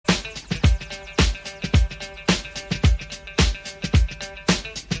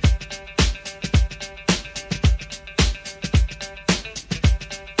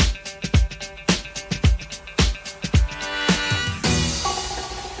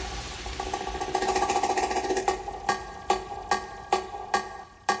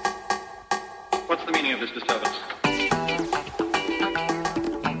this disturbance.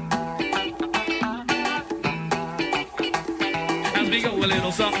 As we go a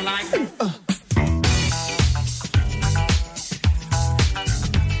little something like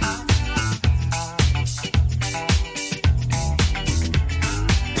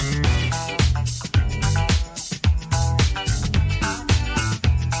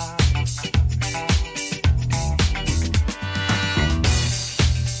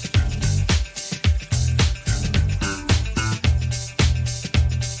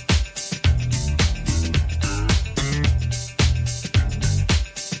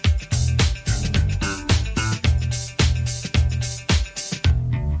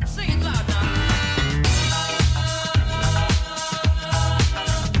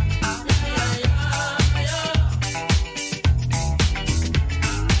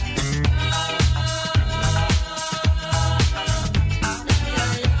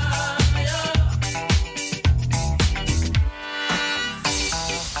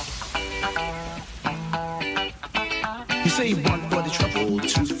say one for the trouble,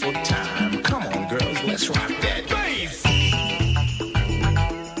 two for time. Come on, girls, let's rock that bass.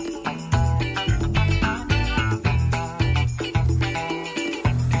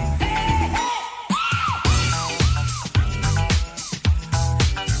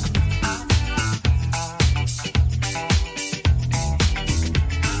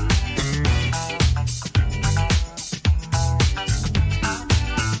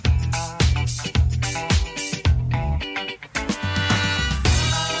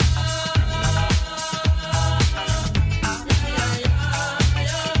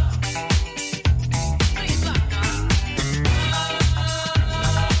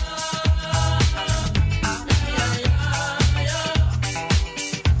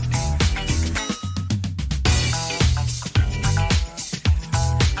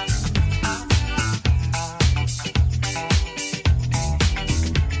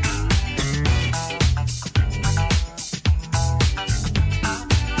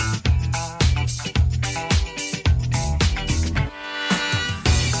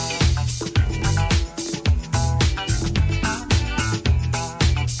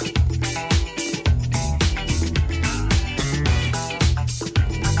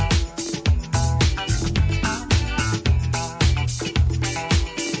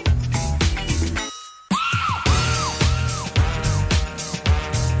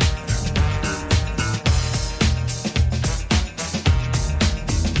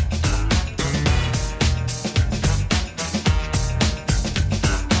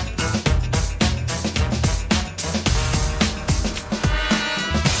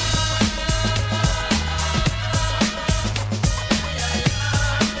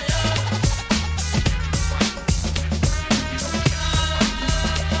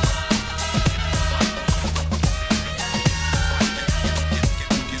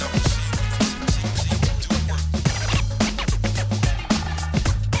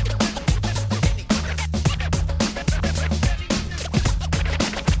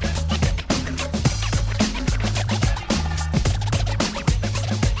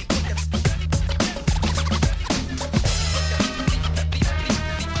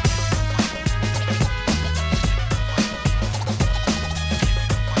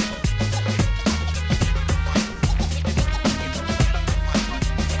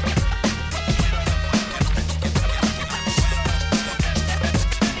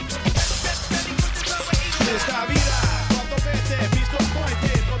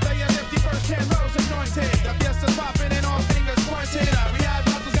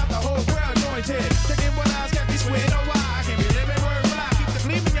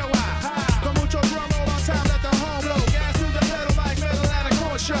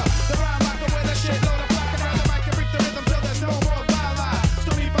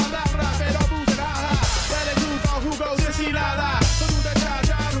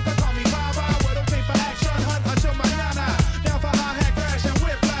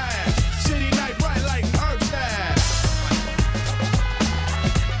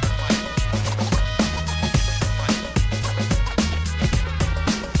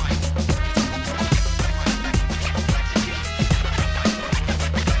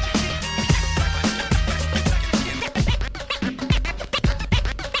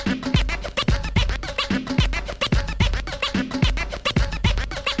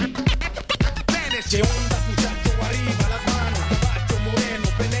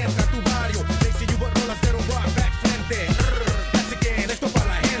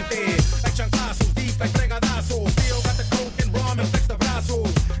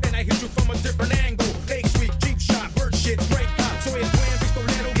 So it's when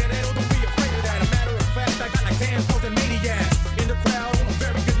pistolero, guerrero, don't be afraid of that. A matter of fact.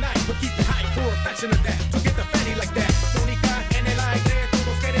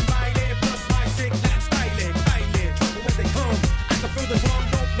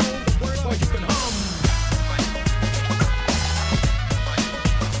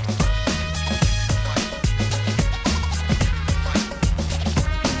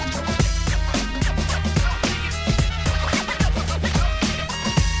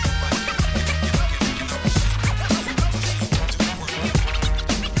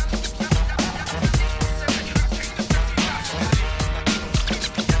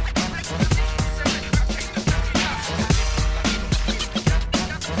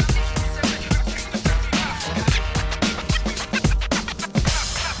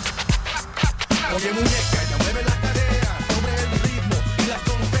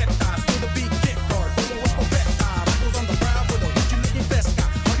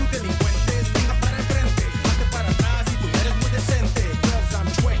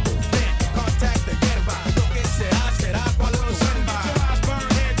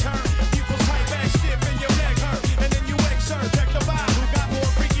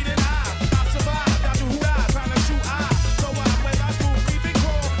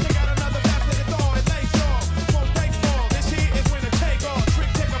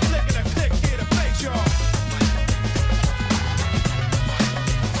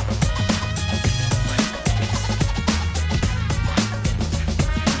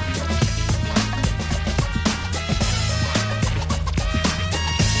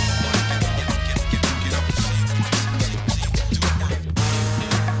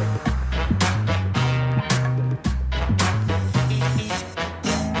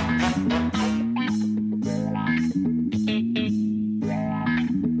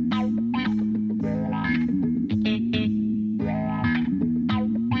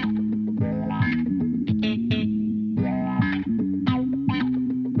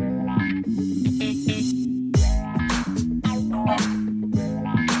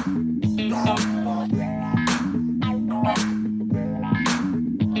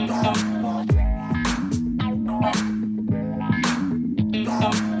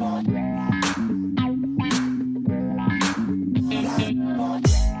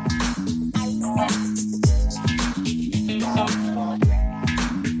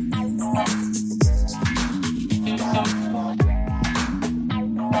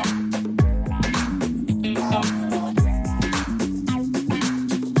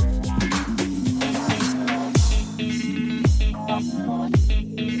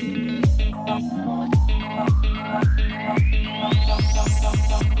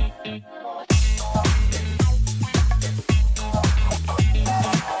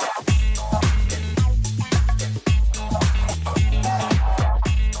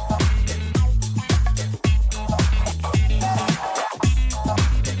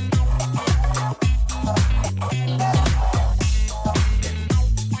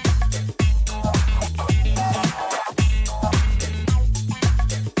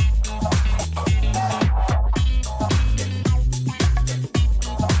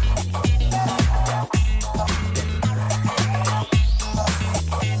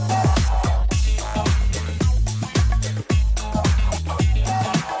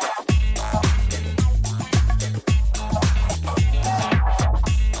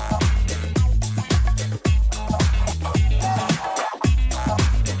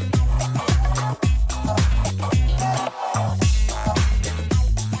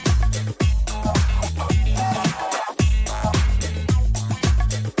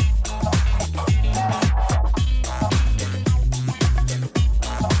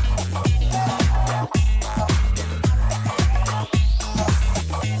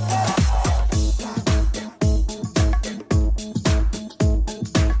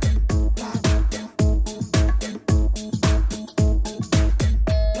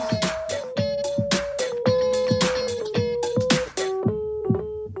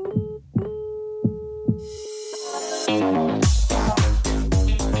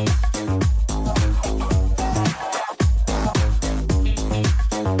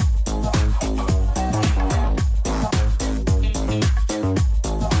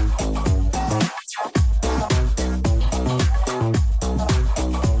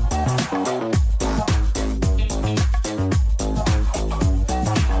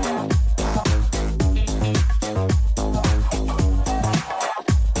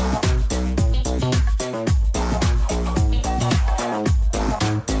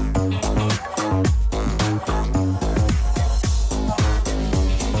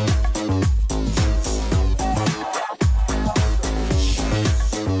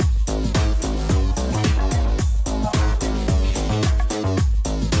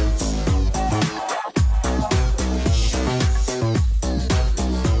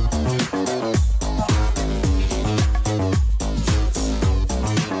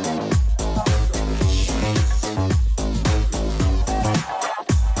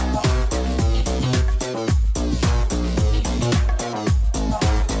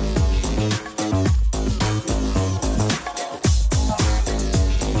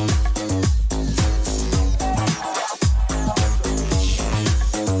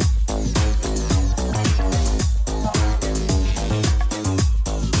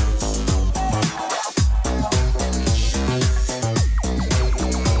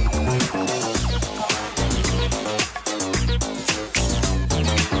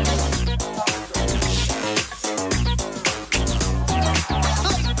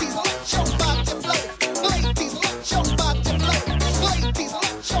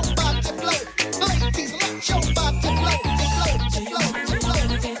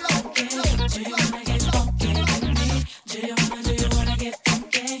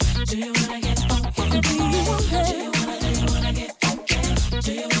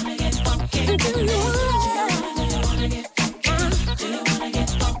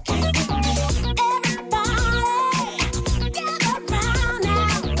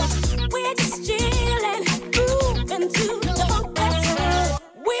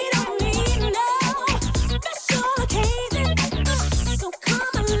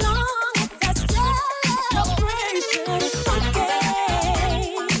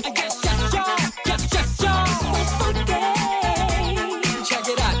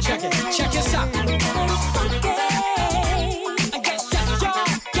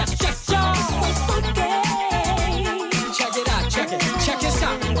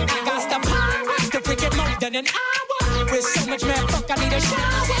 an hour. With so much mad funk, I need a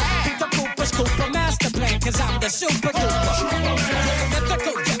shower. Beat the pooper, scooper, master plan, cause I'm the super duper. Yeah,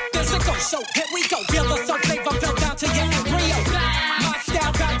 mythical, yeah, physical, so here we go. Feel the soul flavor, fell down to your embryo. My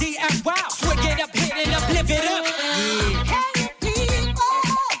style, Gandhi and wow. Swig it up, hit it up, live it up. Yeah.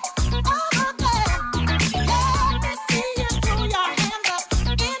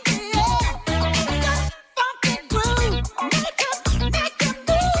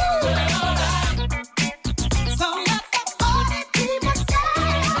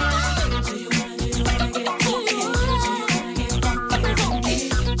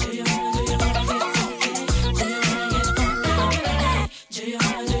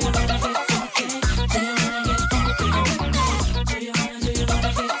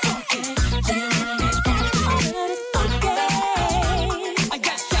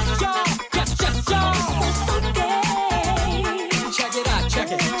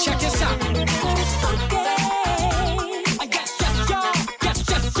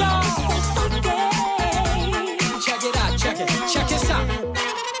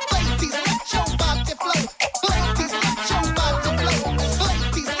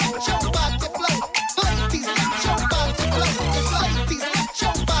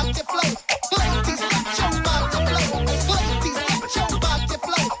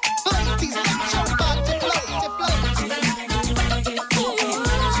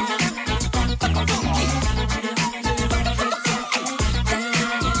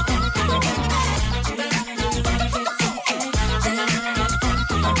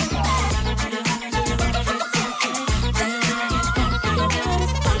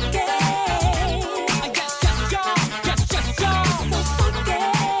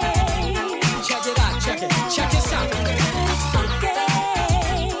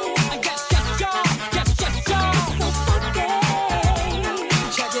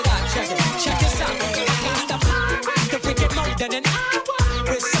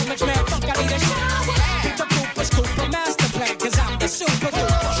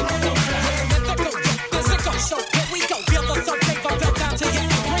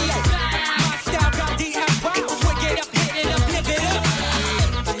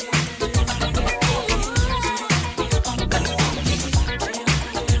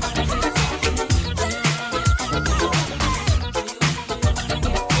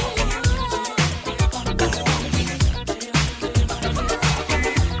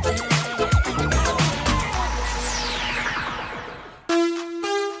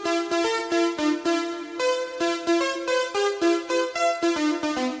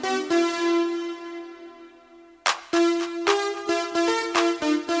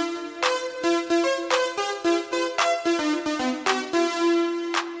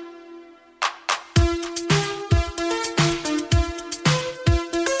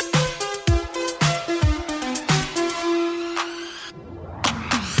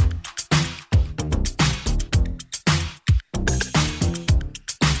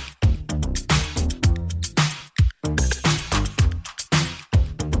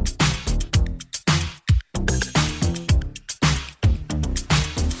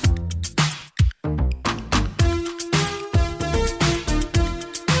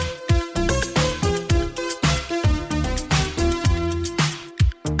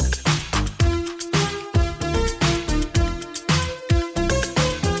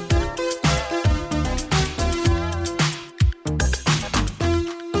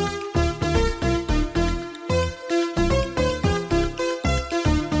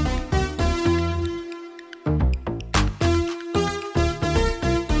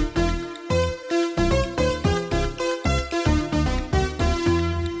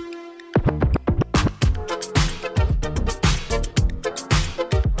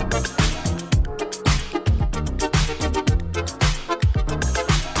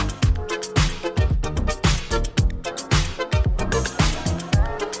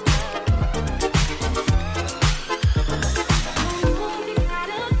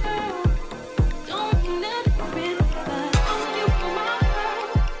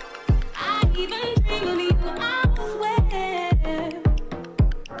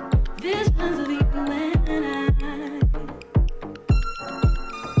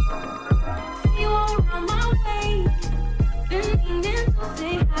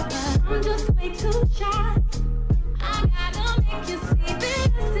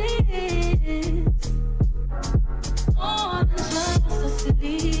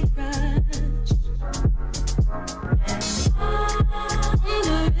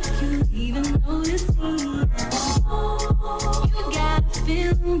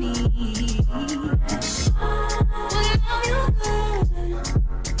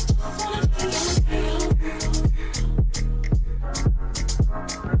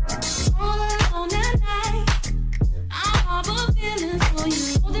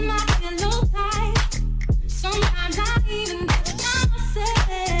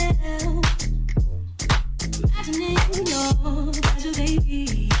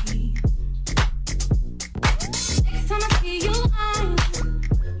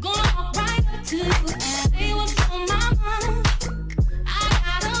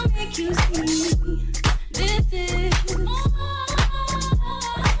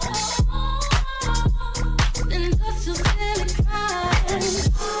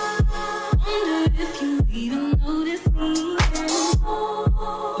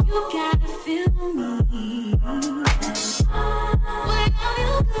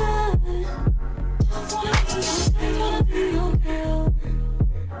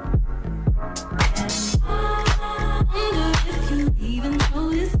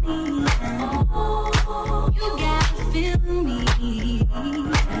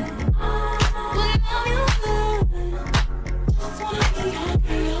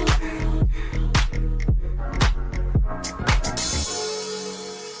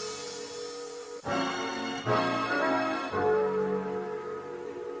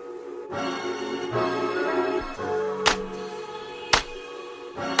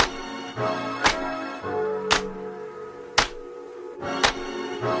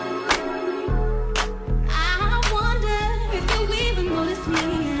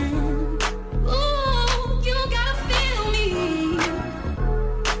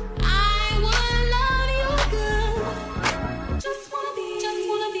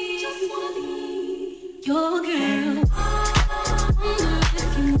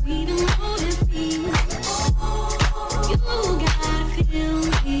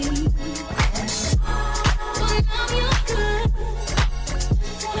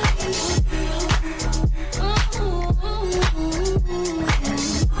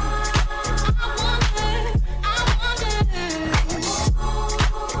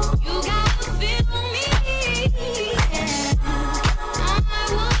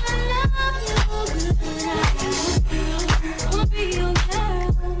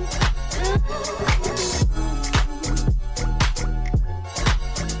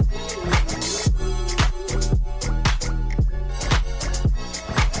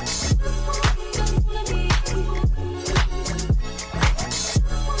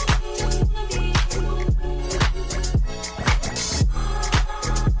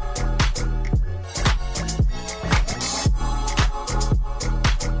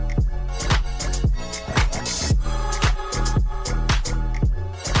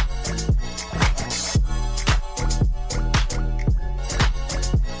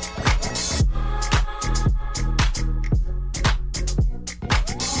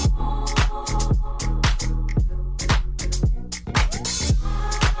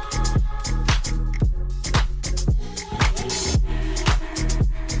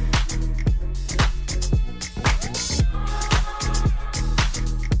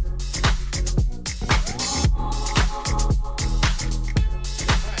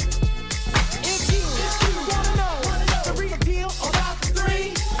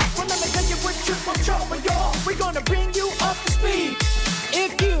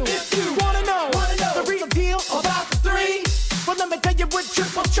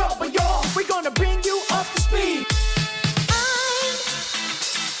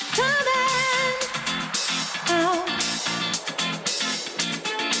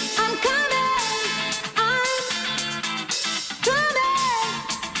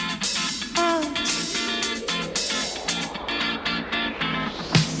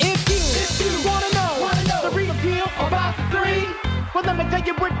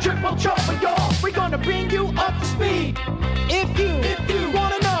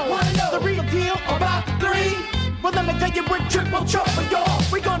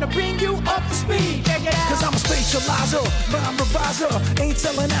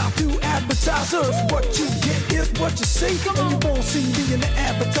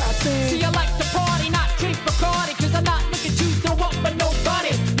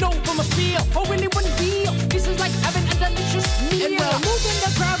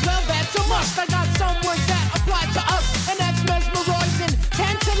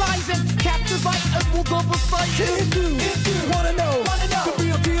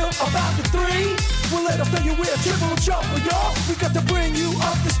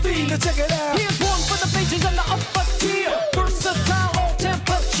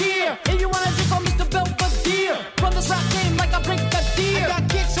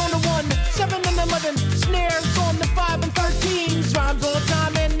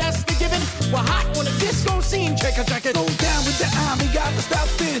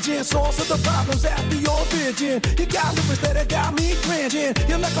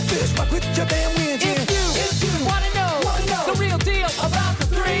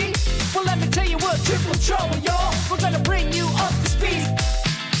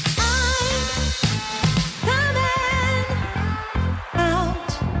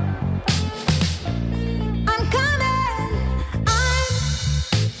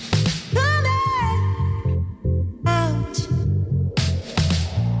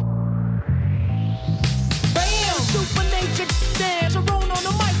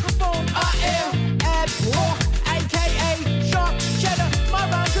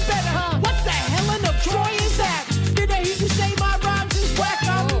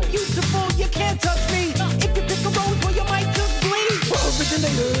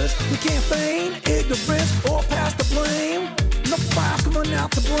 run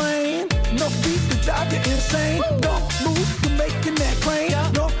out the brain. No beats to drive you insane. No moves to make your neck crane.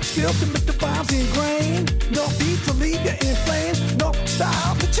 No skill to make the vibes ingrain. No beat to leave you in flames. No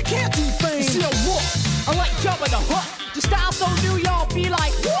style that you can't defame. See a what? I like jumping the hut. Your style so new, y'all be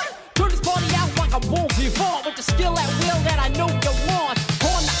like, what? Turn this party out like I'm born before. With the skill at will that I know you want.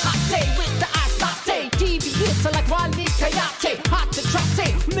 On the hot day with the ice latte. TV hits are like Riley Kayate. Hot to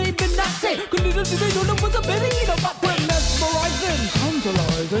trate, maybe not say. Cause you don't know what's a minute about when mesmerizing,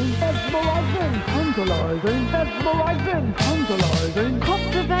 tantalizing, mesmerizing, tantalizing, mesmerizing, tantalizing,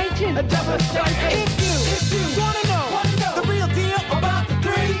 captivating, and devastating. If you wanna know the real deal about the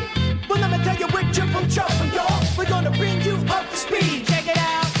three, well let me tell you we're triple trouble, y'all. We're gonna bring you up to speed. Check it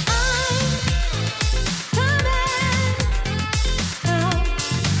out.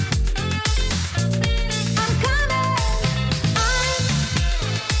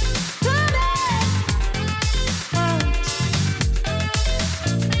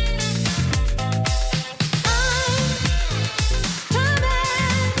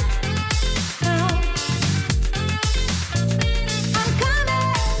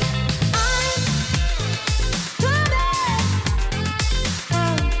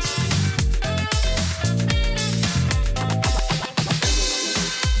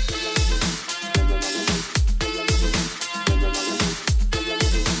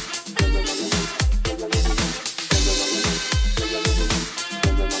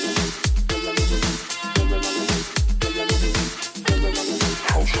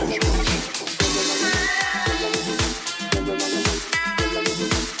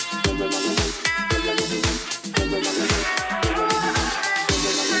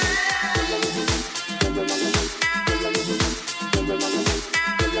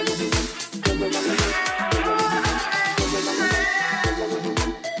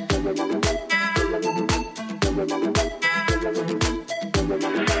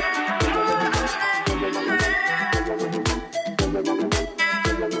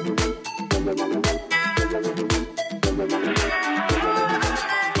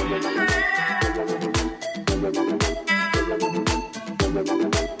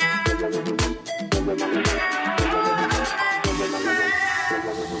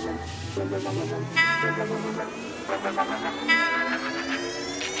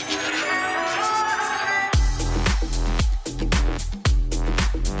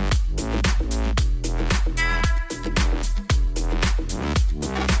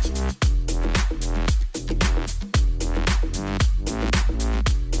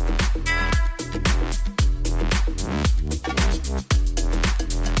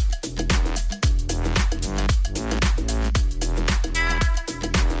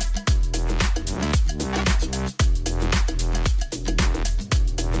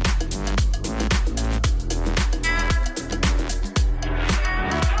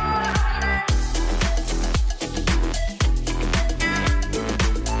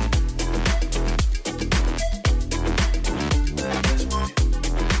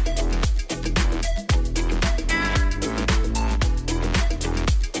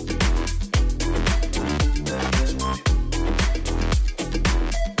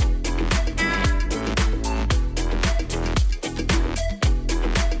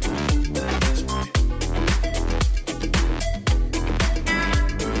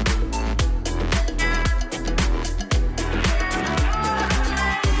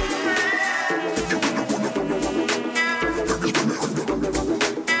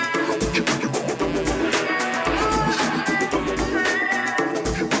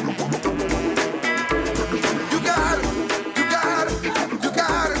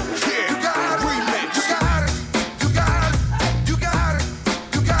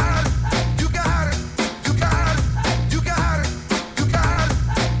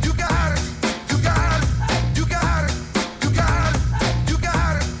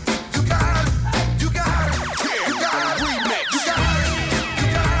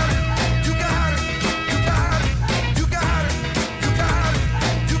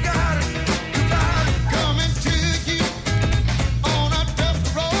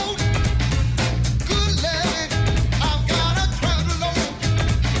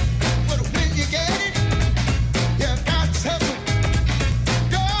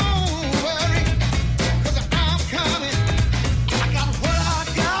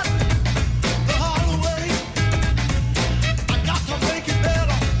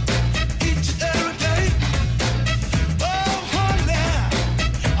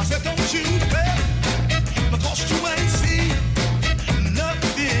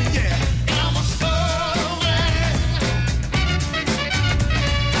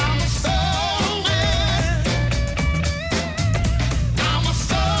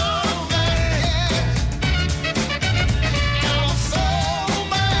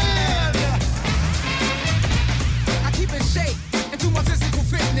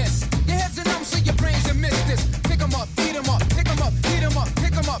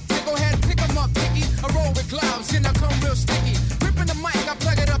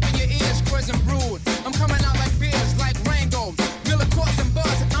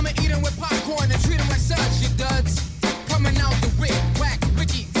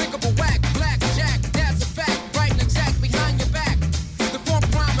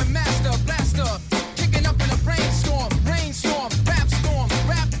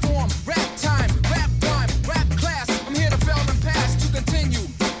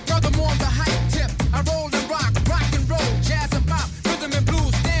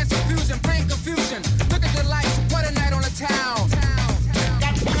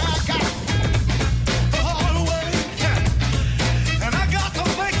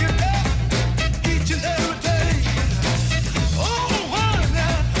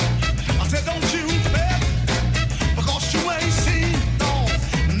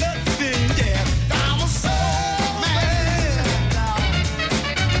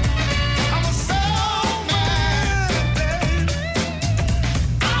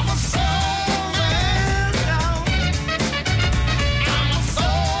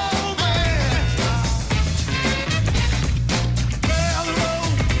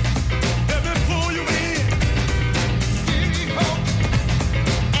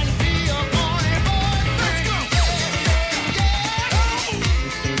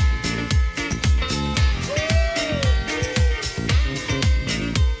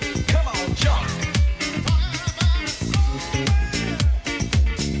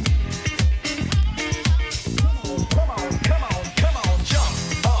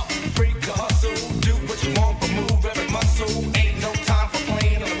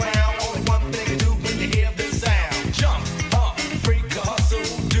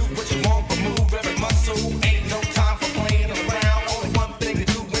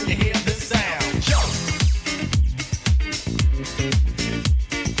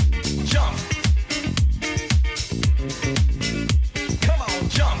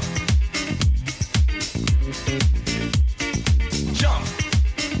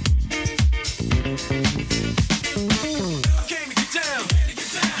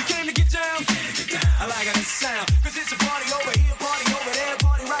 like this sound. Cause it's a party over here, party over there,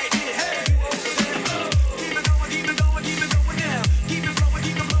 party right here. Hey, keep it going, keep it going, keep it going now. Keep it flowing,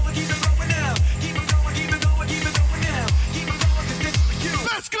 keep it flowing, keep it flowing now. Keep it going, keep it going, keep it going now. Keep it going, cause this is for you.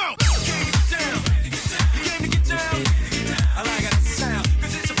 Let's go! You came to get down. You came to get down. I like how this sound.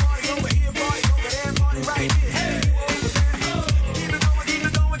 Cause it's a party over here, party over there, party right here. Hey, keep it going, keep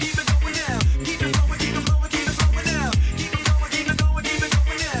it going, keep it going now. Keep it flowing, keep it flowing, keep it flowing now. Keep it going, keep it going, keep it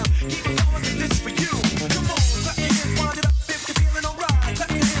going now. Keep it going, cause this is for you. Come on, clap your hands, wind it up if you're feeling alright. Clap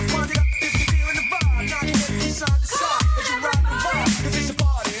your hands, wind it up if you're feeling the vibe. Knock your head from side to side as you ride the vibe. Cause it's a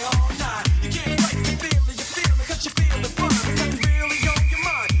party all night. You can't fight the feeling, you feel it, cause you feel the fun. It's nothing really on your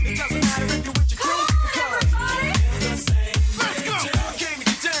mind. It doesn't matter if you're with your crew, because you feel the same. Let's go! You came to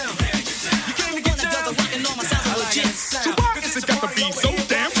get down. You came to get down. I like it. So why is it got to be so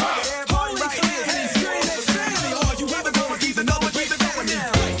damn hard? Party right here. Hey, scream that sanity. All you ever gonna keep another keep it going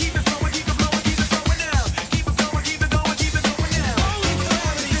now. Keep it flowing, keep it flowing, keep it flowing now. Keep it going, keep it going, keep it going now. Holy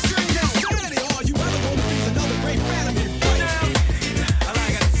calamity, scream that sanity. All you ever gonna keep another great fan of me. I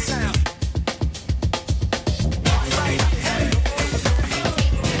like how it sound. Party right here. Hey.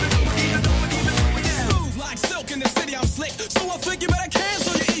 Keep it going, keep it going now. Smooth like silk in the city, I'm slick. So I think you better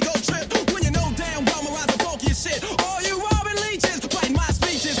cancel your ego trip. When you know damn well my rhymes are funky as shit. All you Robin Leeches, writing my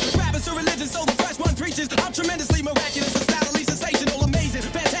speeches. Rappers so religious, so the fresh one preaches. I'm tremendously miraculous, astoundingly sensational, amazing,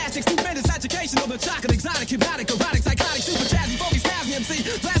 fantastic, stupendous, educational, the chocolate, exotic, hypnotic, erotic, psychotic, super jazzy, funky, spazzy MC.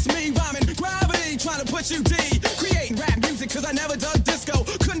 That's me rhyming, gravity, trying to put you D. Creating rap music, cause I never done disco.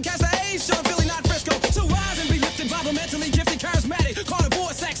 Couldn't catch the age, so I'm Philly, not Frisco. So rise and be lifted by the mentally gifted, charismatic,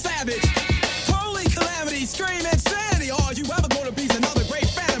 carnivore, sex savage. Holy calamity, scream insanity. All you ever gonna be is another great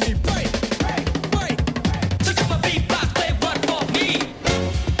fan of me. Break, break, break. So come on, beatbox, play one for me.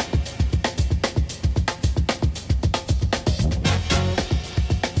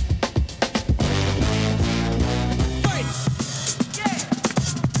 Break. Yeah.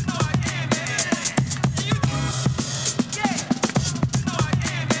 No, I can't, man. You do. Yeah. No, I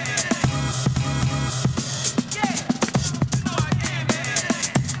can't, man. Yeah. No, I can't, man.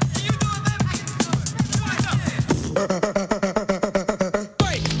 You do it, then I can do it. What's up?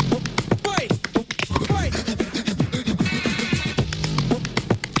 Break. Break. Break. Break.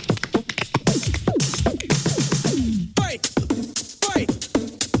 Break.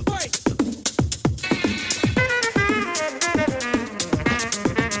 Break.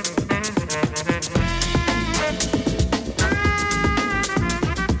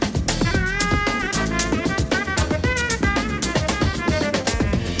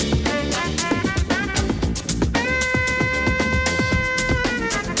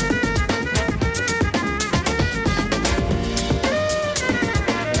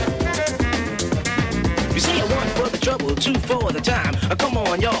 You see, I one for the trouble, two for the time. Come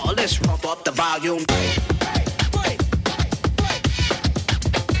on, y'all, let's rump up the volume.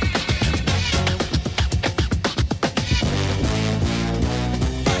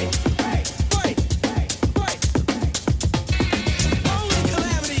 Holy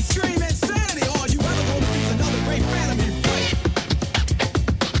calamity, scream insanity. All you ever gonna be is another great fan of me.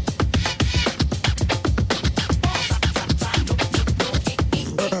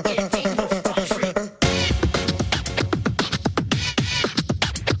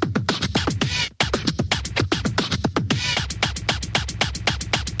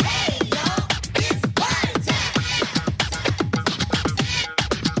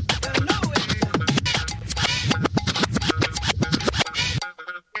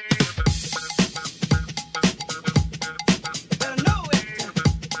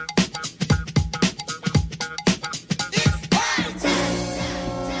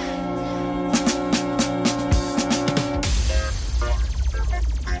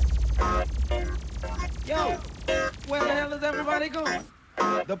 Yo, where the hell is everybody going?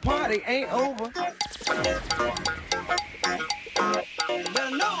 The party ain't over.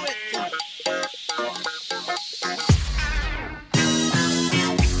 Better know it.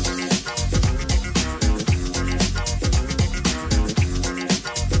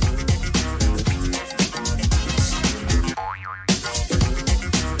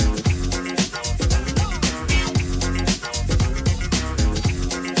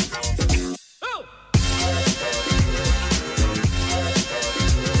 Ooh.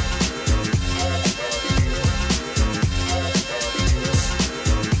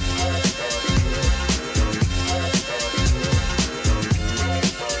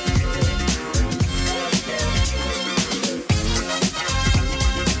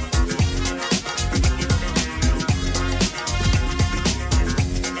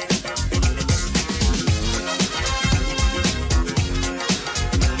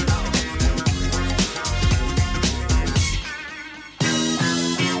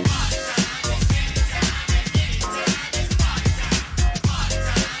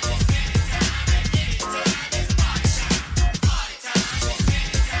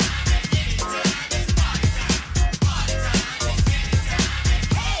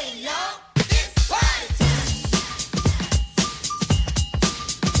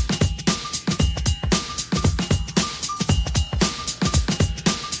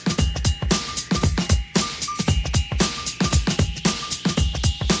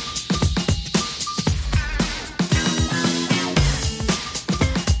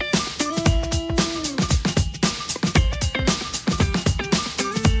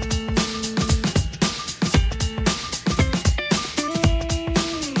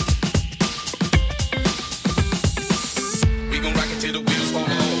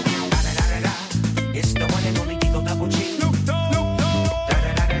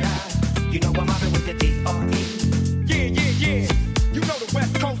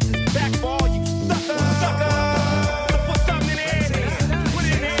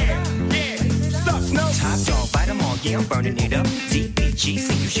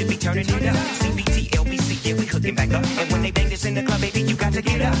 should be turning it up. CBT, LBC, yeah, we hooking back up. And when they bang this in the club, baby, you got to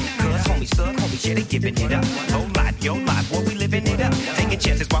get up. Cause homies, thug homies, yeah, they giving it up. Oh, life, yo, life, boy, we living it up. Taking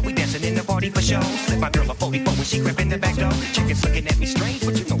chances while we dancing in the party for show. Slip my girl a 44 when she gripping the back door. Chickens looking at me strange,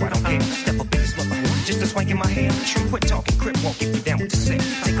 but you know I don't care. Step up in this mother, just a swank in my hair. True, quit talking, crip walk, if you down with the set.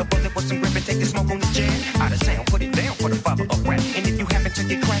 Take a bullet with some grip and take the smoke on the jet. Out of town, put it down for the father of rap. And if you happen to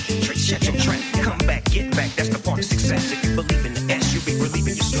get cracked, trick, shut your trap. Come back, get back, that's the part of success. If you believe in the S, you'll be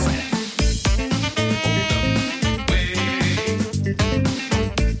relieving your stress.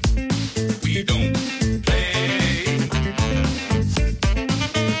 We don't play.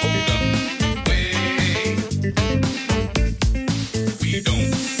 Hold up, wait. We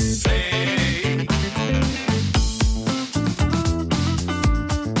don't play.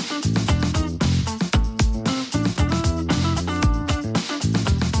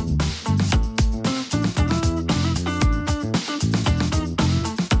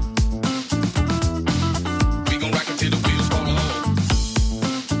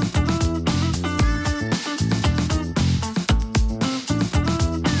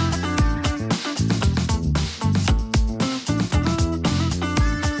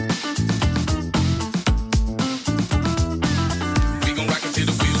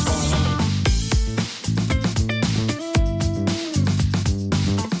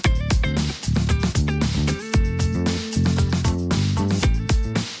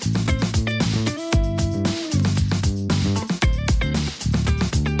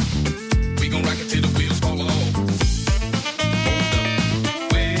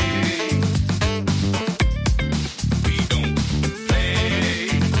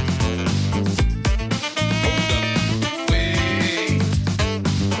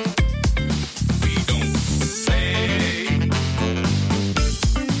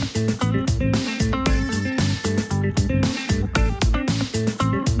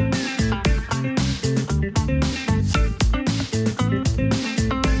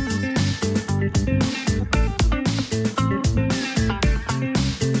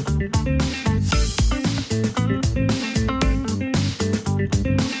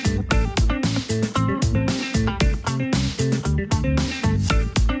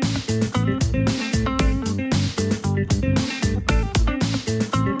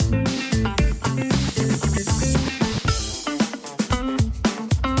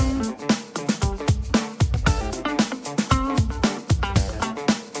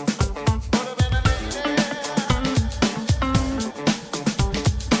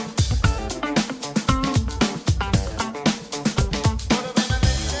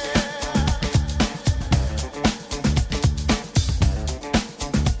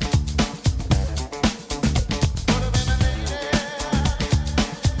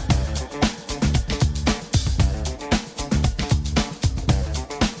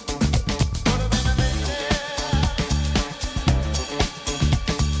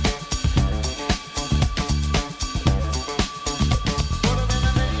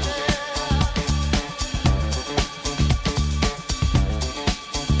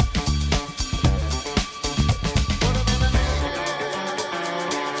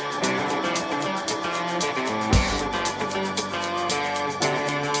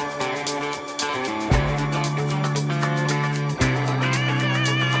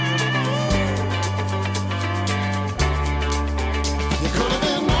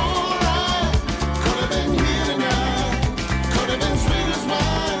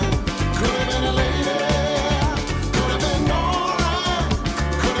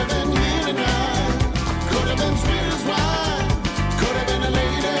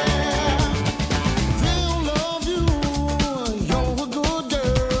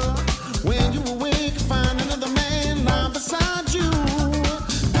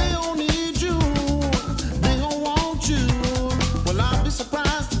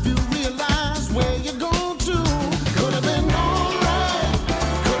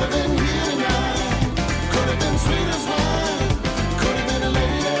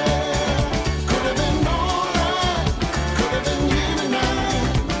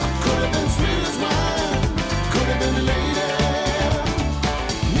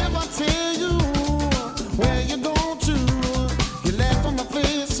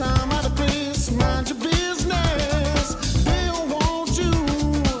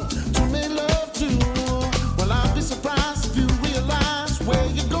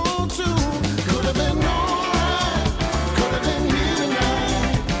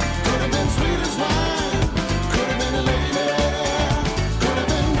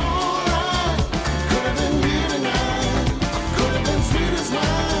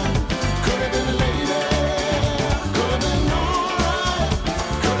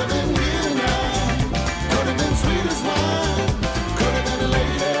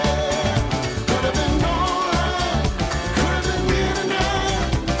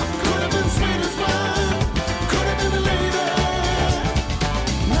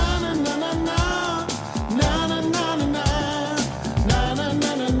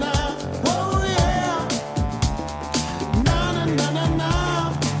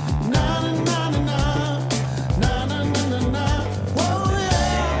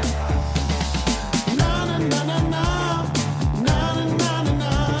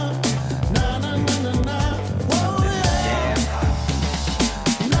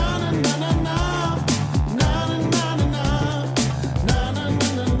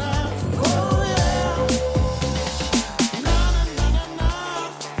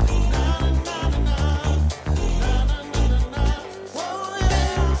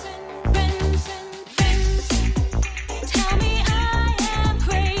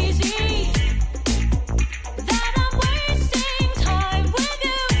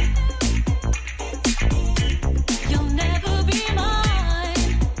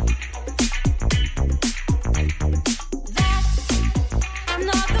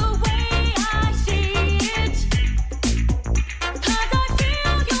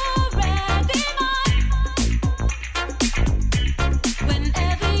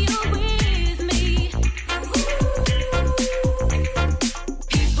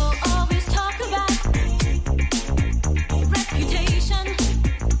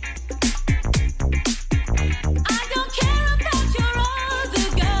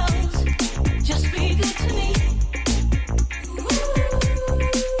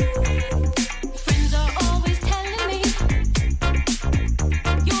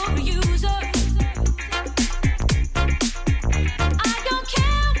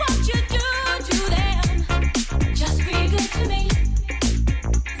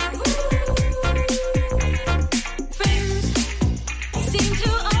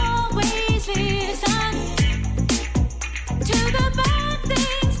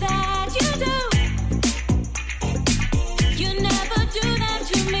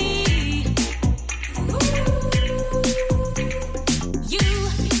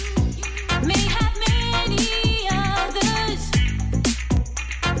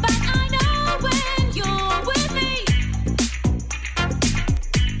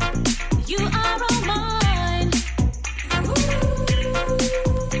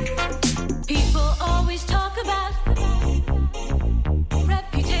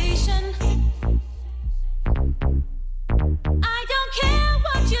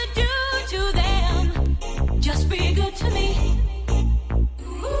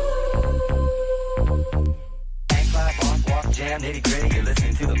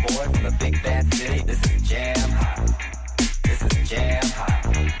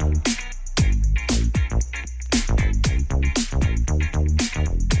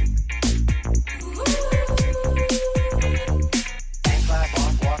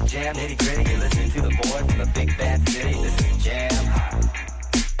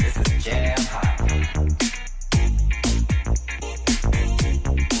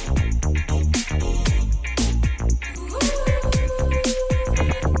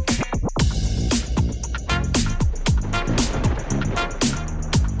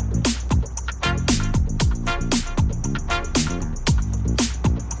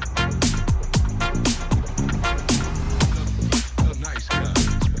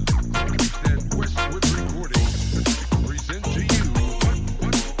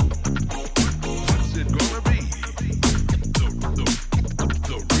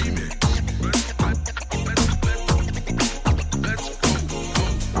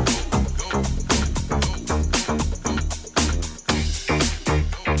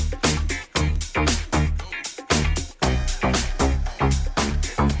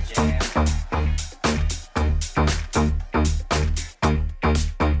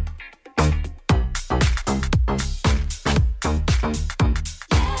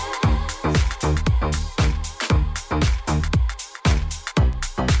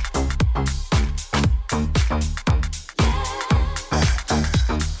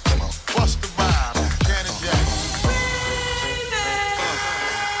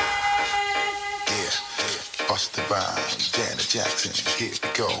 rhymes. Janet Jackson, here we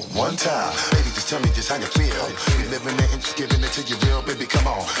go. One time, baby, just tell me just how you feel. You living it and just giving it to you real, baby, come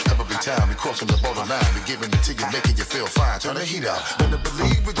on. Every time we crossing the borderline, we giving it to you, making you feel fine. Turn the heat up, better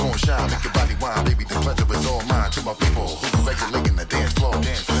believe we're gonna shine. Make your body wine, baby, the pleasure is all mine. To my people who regulating the dance floor.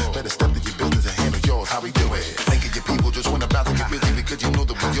 Better step to your business and handle yours. How we do it? Thinking your people just wanna bounce and get busy because you know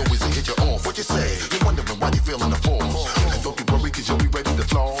that we always hit you off. What you say? You're wondering why you feeling the force. And don't you worry cause you'll be ready to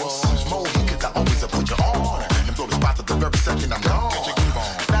floss. More heat cause I always put you on. And blow the spot to the very second I'm gone. Get your groove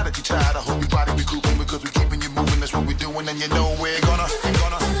on. Now that you're tired, I hope your body recouping because we keeping you moving. That's what we're doing and you know we're gonna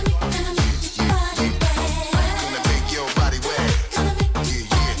make your body wet. Yeah,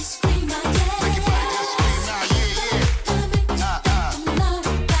 yeah. Make your body just scream now, yeah, yeah.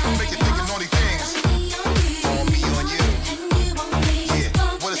 Make you think of naughty things. On me, on you. Yeah,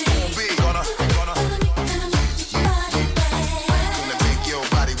 what it's gonna be. Gonna make your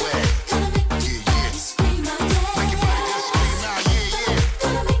body wet. Yeah, yeah. Make your body just scream now, yeah, yeah.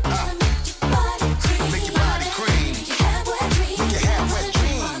 Make your body cream. Make your have wet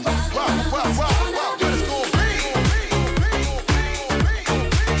dreams. What it's gonna be.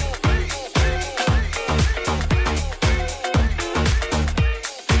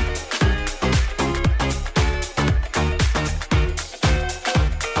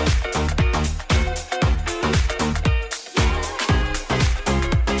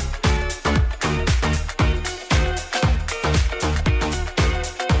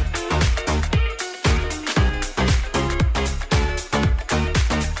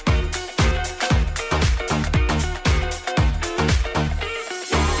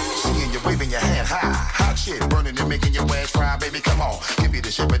 Seeing you waving your hand high, hot shit burning and making your ass fry, baby. Come on, give me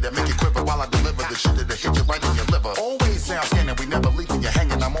the shit that make you quiver while I deliver the shit that'll hit you right in your liver. Always sound scanning, we never leaving you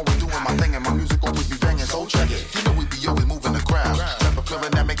hanging. I'm always doing my thing and my music always be banging. So check it, you know we be always moving the crowd. Never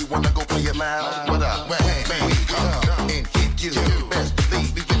feeling that make you wanna go play it loud. What up? Well, hey, man, we come and hit you. Best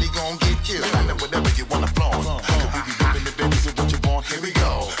believe we really gon' get you. I know whatever you wanna flaunt. Cause we be living the baby, so what you want? Here we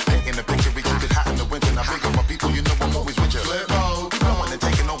go. Painting the picture, we keep it hot in the winter. Now big on my people, you know I'm always with you. Flip mode, we going and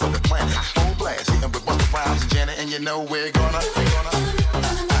taking over the planet. Full blast, hitting with Busta Rhymes and Janet, and you know we're gonna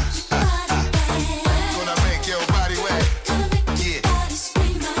make your body wet. Yeah.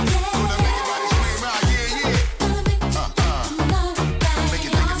 Gonna make your body scream out, yeah, yeah. Make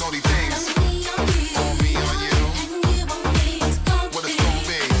you think of naughty things. On me, on you. What it's gonna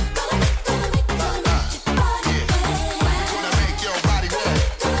be. Yeah. Gonna make your body wet.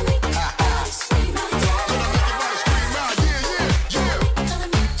 Gonna make your body scream out, yeah, yeah, yeah.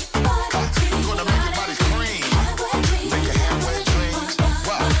 Gonna make your body scream. Make your hand wet dreams.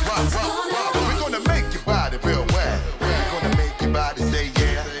 Wow. We're gonna make your body real wet. We're gonna make your body say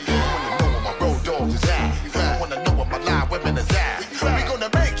yeah. You wanna know where my road dogs is at. You wanna know where my live women is at. We're gonna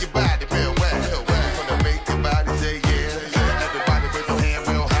make your body real wet. We're gonna make your body say yeah. Everybody with your hand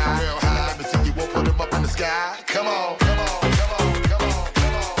real high. Let me see you won't put them up in the sky. Come on.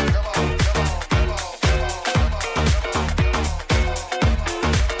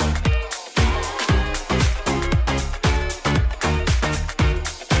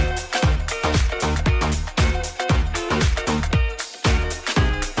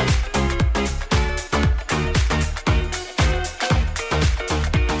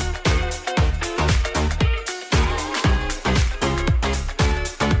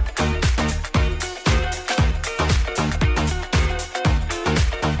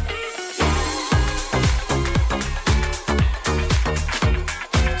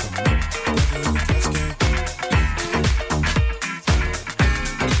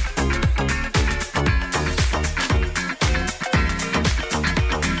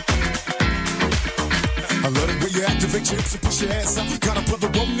 I love the way you activate your hips and push your ass out. Got a brother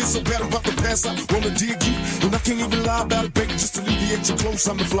woman is so bad I'm about to pass out. Wanna dig you, and I can't even lie about it, baby. Just alleviate your clothes,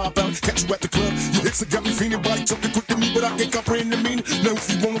 I'm the fly about it. Catch you at the club, your hips have got me feeling. Body talking quick to me, but I can't comprehend the meaning. Now if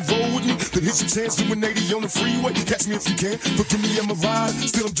you wanna roll with me, then here's your chance to 180 on the freeway. Catch me if you can, forgive me, I'm a ride.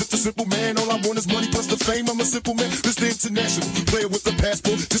 Still I'm just a simple man, all I want is money plus the fame. I'm a simple man, this the international player with the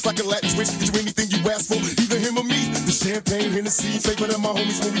passport. Just like a Latin switch, get you anything you ask for. Either him or me, the champagne, Hennessy, favorite of my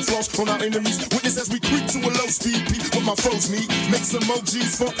homies when we floss on our enemies. Witness as we creep to a low speed beat. What my foes need, make some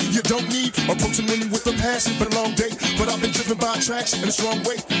emojis for you don't need. Approaching women with a passion, been a long day, but I've been driven by attraction in a strong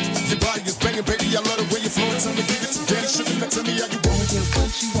way. Your body is banging, baby, I love the way you're flowing. Time to give it to Daddy Sugar, now tell me how you want. Get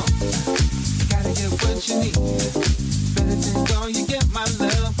what you want, gotta get what you need. Better take all you get, my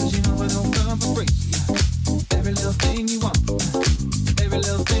love, 'cause you know I don't come for free. Every little thing you want, every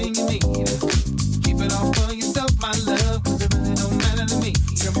little thing you need. Keep it all for yourself, my love, 'cause it really don't matter to me.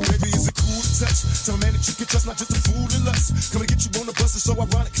 Tell me, baby, is it cool to touch? Tell me, man, that you can trust, not just a fool in lust. Come and get you on the bus, it's so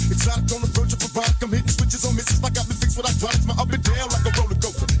ironic. Exotic on the verge of erotic. I'm hitting switches on misses like I've That's what I drive, it's my up and down like a roller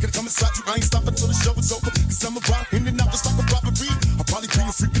coaster. Gonna come inside you, I ain't stopping till the show is over. Cause I'm a ride in and out just like a robbery. I'll probably be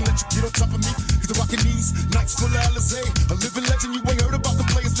a freak and let you get on top of me. Cause the rockin' knees, nights full of Alizé. A living legend, you ain't heard about the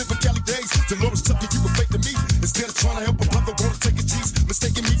players living Cali days. Dolores took it, you were fake to me. Instead of trying to help a brother, wanna take a G's.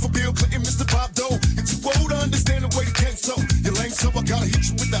 Mistaking me for Bill Clinton, Mr. Bob Dole. You're too old to understand the way the game so. You're lame, so I gotta hit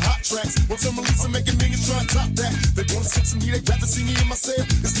you with the hot tracks. Once I'm releasing, making millions try and top that. They wanna sex me, they'd rather see me in my cell.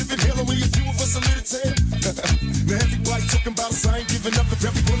 It's living hell, only a few of us a little tale. Now everybody talking about us, I ain't giving up. If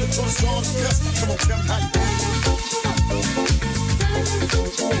everyone that's on the song, come on, tell me how you do.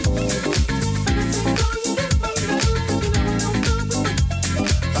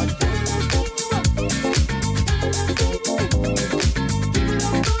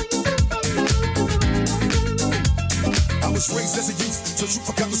 Raised as a youth, so you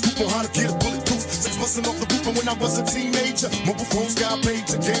forgot the scoop on how to get a bulletproof. Since busting off the roof when I was a teenager. Mobile phones got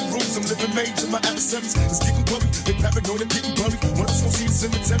pager, game rules, I'm living major. My adversaries is getting worried, they paranoid and getting buried. One of us gon' see the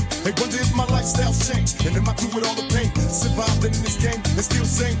cemetery. They wonder if my lifestyle's changed, and am I through with all the pain? Surviving in this game and still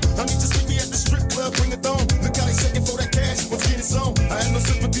sane. Honey, just meet me at the strip club, bring it on. Look how they shaking for that cash, once again it's on. I have no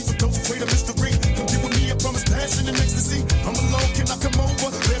sympathy for those afraid of mystery. Come get with me, I promise passion and ecstasy. I'm alone, can I come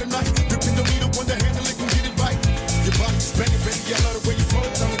over? Late at night, depend on me to one to handle it and get it right. Your body's banging, baby, I love the way you flow.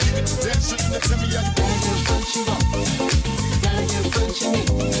 Time to give it to that shit, now tell me how you want. Get what you want, gotta get what you need.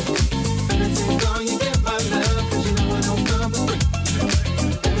 Better take all you get, my love, cause you know I don't come for free.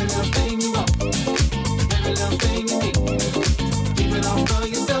 Every little thing you want, every little thing you need. Keep it all for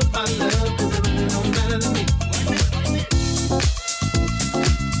yourself, my love, cause it really don't matter to me.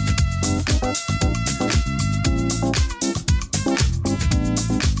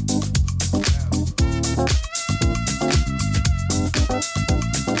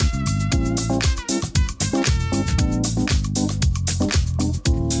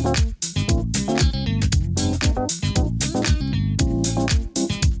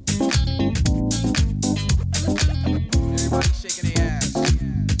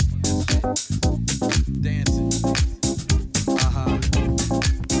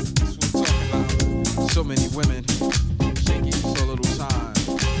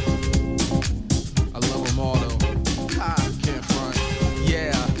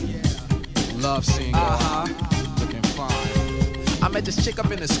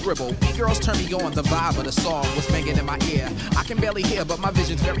 On the vibe of the song was banging in my ear. I can barely hear, but my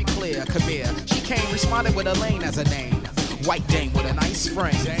vision's very clear. Come here. She came, responded with Elaine as a name. White dame with a nice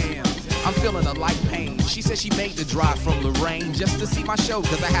frame. Damn, I'm feeling a light pain. She said she made the drive from Lorraine just to see my show,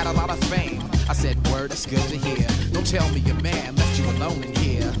 cause I had a lot of fame. I said, word, that's good to hear. Don't tell me your man left you alone in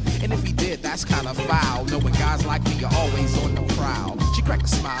here. And if he did, that's kinda foul. Knowing guys like me are always on the prowl. She cracked a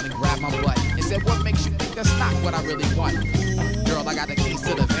smile and grabbed my butt and said, what makes you think that's not what I really want? Ooh, girl, I got the keys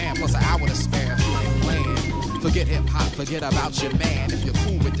to the van, plus an hour to spare if you ain't playing. Forget hip-hop, forget about your man. If you're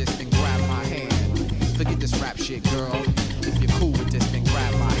cool with this, then grab my hand. Forget this rap shit, girl. If you're cool with this, then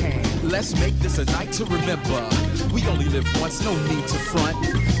grab my hand. Let's make this a night to remember. We only live once, no need to front.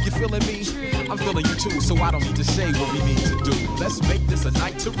 You feeling me? I'm feeling you too, so I don't need to say what we need to do. Let's make this a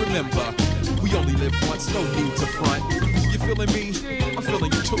night to remember. We only live once, no need to front. You feeling me? I'm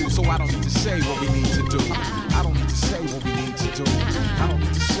feeling you too, so I don't need to say what we need to do. I don't need to say what we need to do. I don't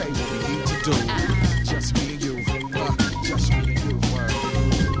need to say what we need to do. Just me and you, just me and you, word.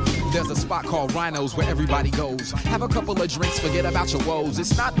 There's a spot called Rhinos where everybody goes. Have a couple of drinks, forget about your woes.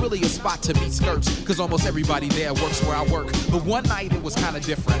 It's not really a spot to meet skirts, cause almost everybody there works where I work. But one night it was kinda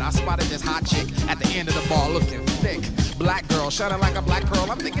different. I spotted this hot chick at the end of the bar looking thick. Black girl, shining like a black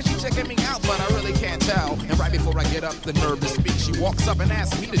pearl. I'm thinking she checking me out, but I really can't tell. And right before I get up the nerve to speak, she walks up and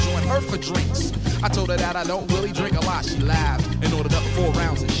asks me to join her for drinks. I told her that I don't really drink a lot. She laughed and ordered up 4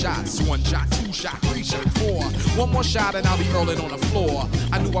 rounds of shots. 1 shot, 2 shot, 3 shot, 4. One more shot and I'll be hurling on the floor.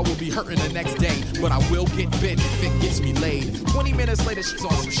 I knew I would be hurting the next day, but I will get bit if it gets me laid. 20 minutes later, she's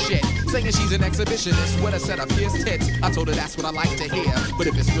on some shit, saying she's an exhibitionist with a set of pierced tits. I told her that's what I like to hear, but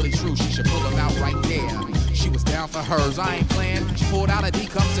if it's really true, she should pull them out right there. She was down for hers, I ain't playing. She pulled out her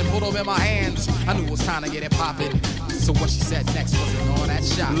D-cups and put them in my hands. I knew it was time to get it poppin'. So what she said next wasn't all that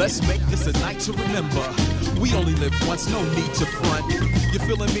shot. Let's make this a night to remember. We only live once, no need to front. You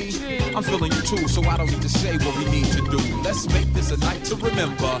feeling me? I'm feeling you too, so I don't need to say what we need to do. Let's make this a night to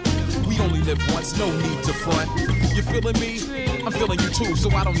remember. We only live once, no need to front. You feeling me? I'm feeling you too, so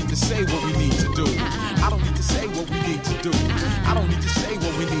I don't need to say what we need to do. I don't need to say what we need to do. I don't need to say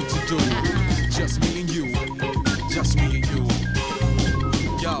what we need to do. Just me and you. Just me and you.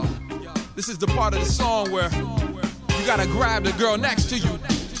 Yo, this is the part of the song where you gotta grab the girl next to you.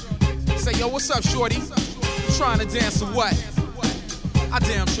 Say, yo, what's up, shorty? You trying to dance or what? I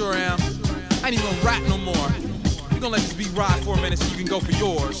damn sure am. I ain't even gonna rap no more. gonna let this beat ride for a minute so you can go for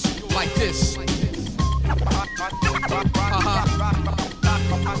yours. Like this.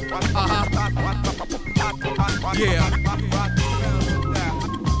 Yeah.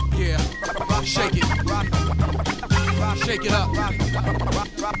 Yeah. Shake it. Shake it up.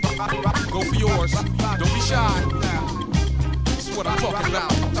 Go for yours. Don't be shy. This is what I'm talking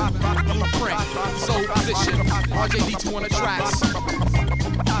about. Blueprint, soul position, RJD2 on the tracks.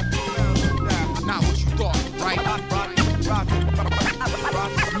 Not what you thought, right?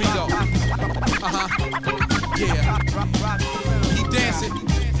 It's me though. Yeah. Keep dancing.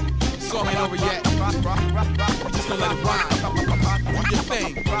 Song ain't over yet. We just gonna let it ride. Do your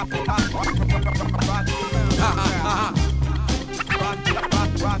thing.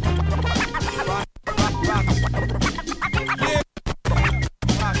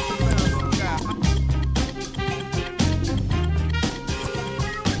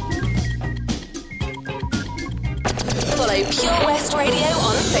 Follow Pure West Radio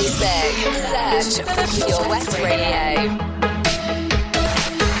on Facebook. Search for Pure West Radio.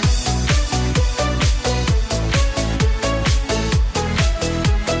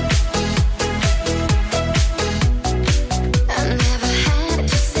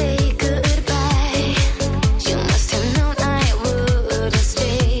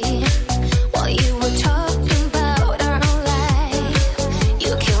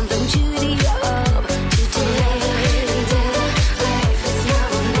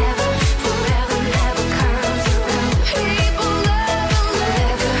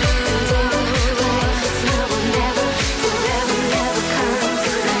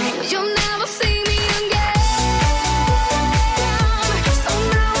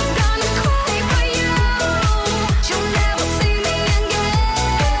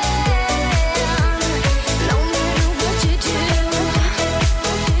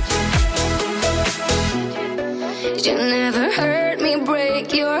 You never heard me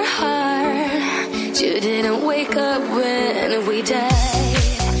break your heart. You didn't wake up when we died.